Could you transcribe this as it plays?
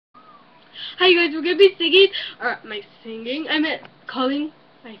Hi guys, we're gonna be singing, I meant calling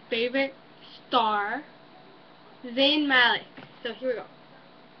my favorite star, Zayn Malik. So here we go.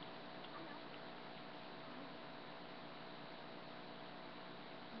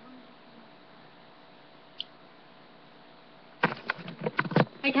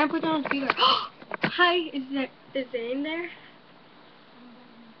 I can't put it on speaker. Hi, is Zayn there?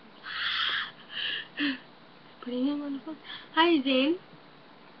 Putting him on the phone. Hi Zayn.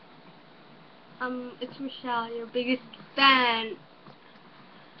 It's Michelle, your biggest fan.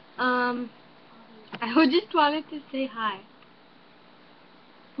 I just wanted to say hi.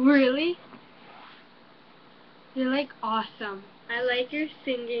 Really? You're like awesome. I like your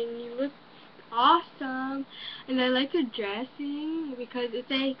singing. You look awesome. And I like your dressing because it's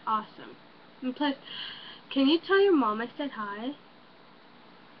like awesome. And plus, can you tell your mom I said hi?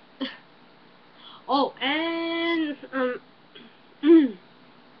 Oh, and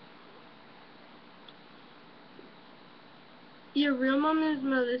your real mom is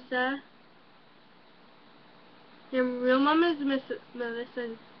Melissa. Your real mom is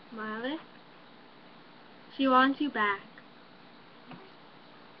Melissa Malik. She wants you back.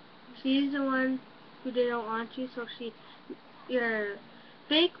 She's the one who didn't want you, so your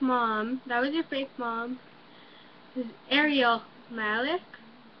fake mom, that was your fake mom, is Ariel Malik.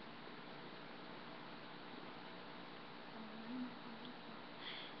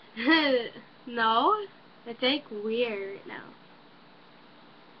 No, it's like weird right now.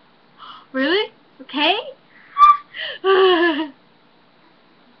 Really? Okay?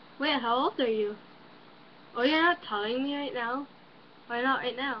 Wait, how old are you? Oh, you're not telling me right now? Why not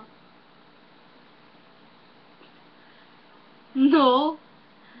right now? No.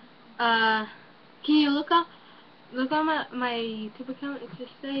 Can you look on my YouTube account? It's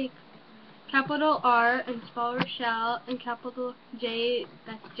just like capital R and spell Rochelle and capital J,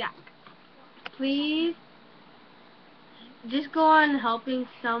 that's Jack. Please just go on helping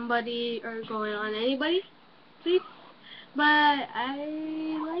somebody or going on anybody, please. But I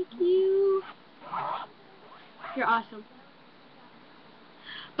like you. You're awesome.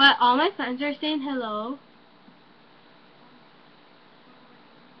 But all my friends are saying hello.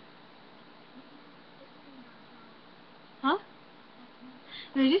 Huh?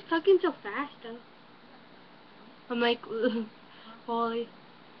 They're just talking so fast though. I'm like, holy,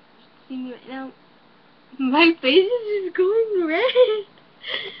 see me right now. My face is just going red.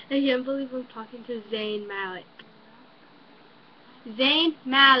 I can't believe I'm talking to Zayn Malik. Zayn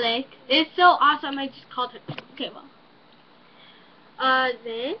Malik. It's so awesome. I just called her. Okay, well.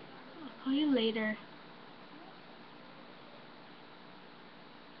 Zayn, I'll call you later.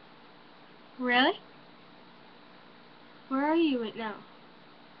 Really? Where are you right now?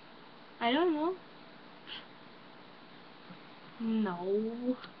 I don't know.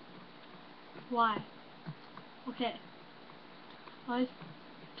 No. Why? Okay. I'll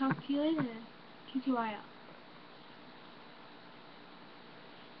talk to you later then. TTYL.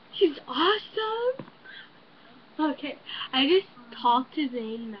 She's awesome! Okay, I just talked to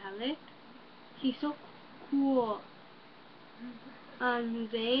Zayn Malik. He's so cool.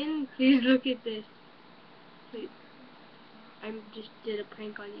 Zayn, please look at this. Please. I just did a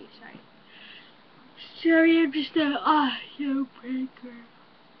prank on you, sorry. Sorry, I'm just a, pranker.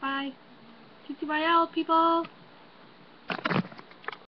 Bye. TTYL, people!